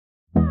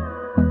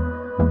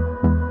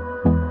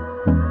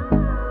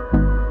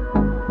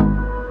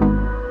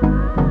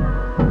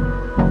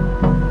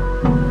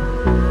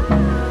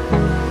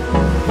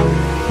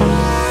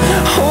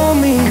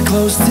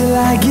close till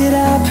I get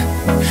up.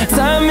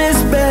 Time is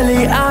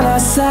barely on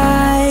our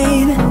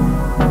side.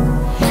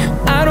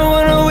 I don't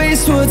wanna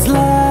waste what's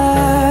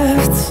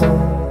left.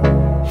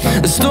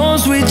 The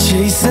storms we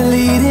chase are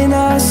leading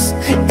us,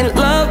 and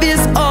love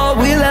is all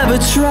we'll ever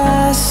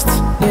trust.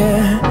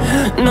 Yeah,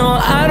 no,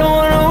 I don't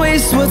wanna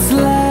waste what's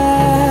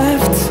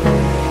left.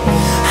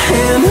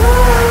 And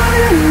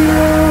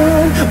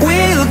on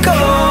we'll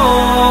go,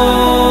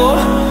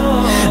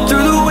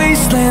 through the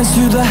wastelands,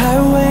 through the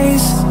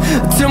highways,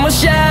 till my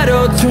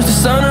shadow turns to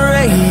sun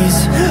rays.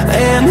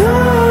 And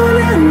on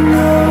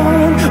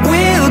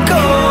we'll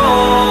go,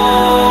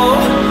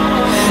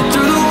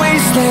 through the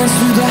wastelands,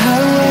 through the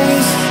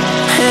highways,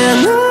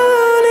 and on.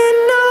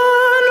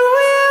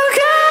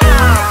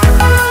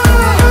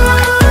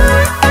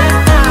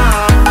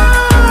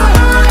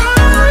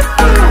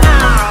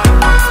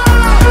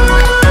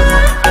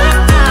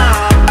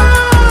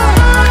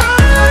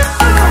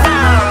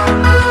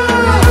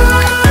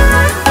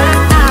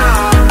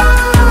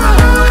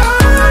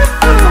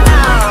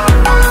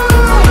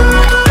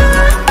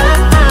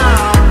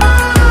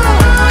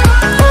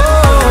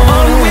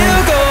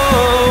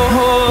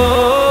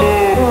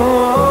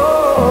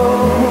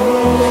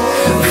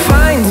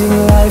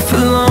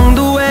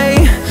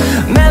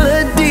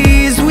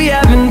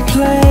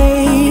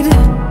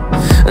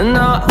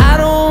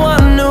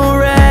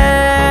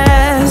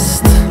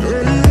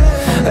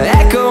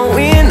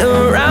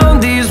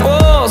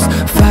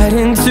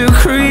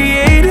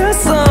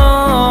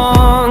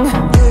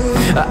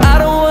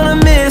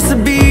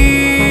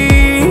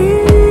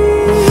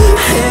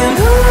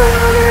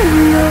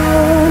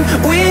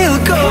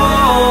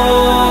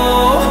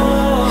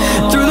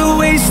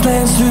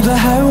 Through the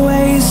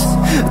highways,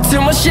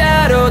 till my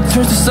shadow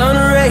turns to sun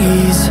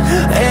rays.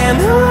 And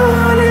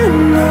on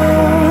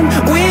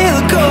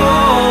we'll go,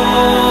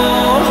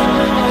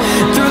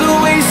 through the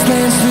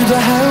wastelands, through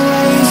the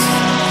highways,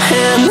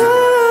 and on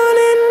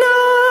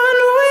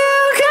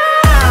we'll go.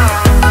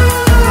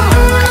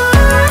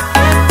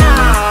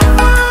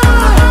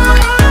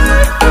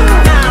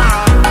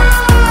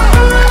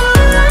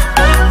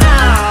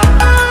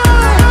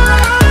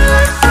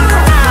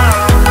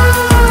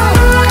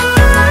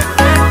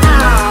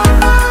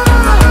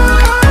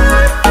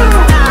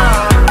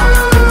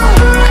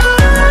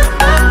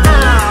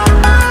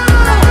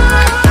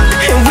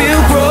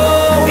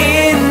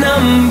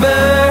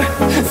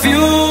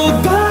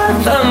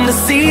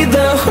 See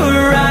the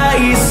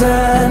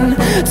horizon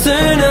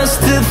turn us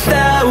to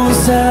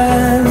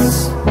thousands,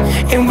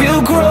 and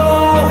we'll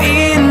grow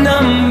in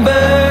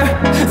number,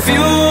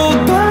 fueled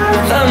by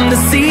them. To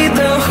see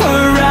the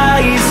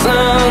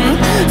horizon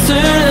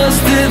turn us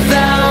to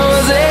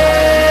thousands,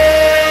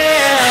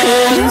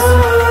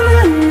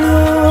 and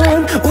on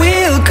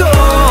we'll go,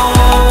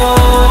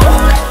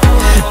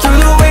 through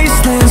the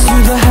wastelands,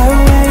 through the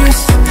highways,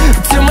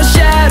 till my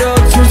shadow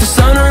turns to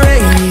sun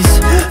rays.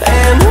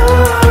 And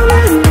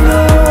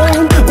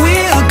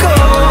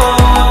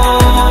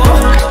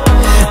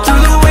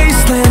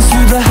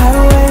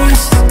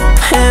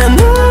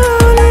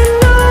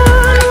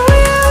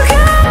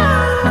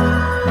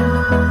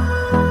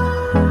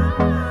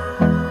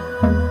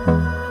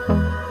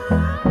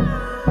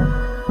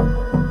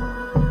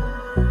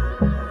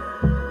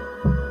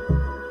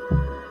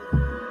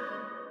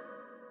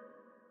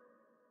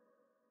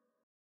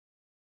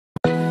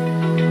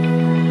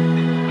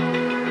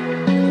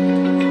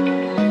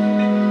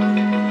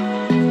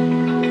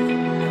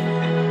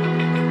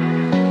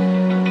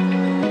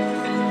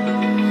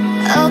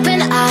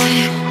open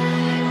eye,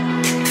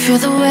 feel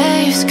the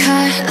waves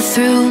cut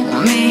through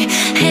me,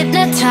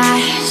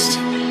 hypnotized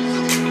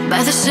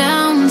by the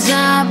sounds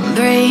I'm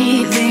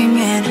breathing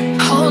in.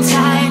 Hold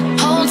tight,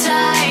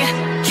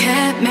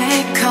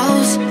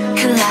 chemicals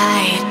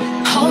collide.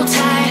 Hold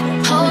tight,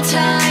 hold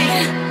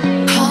tight,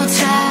 hold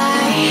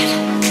tight,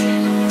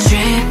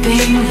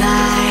 dripping light.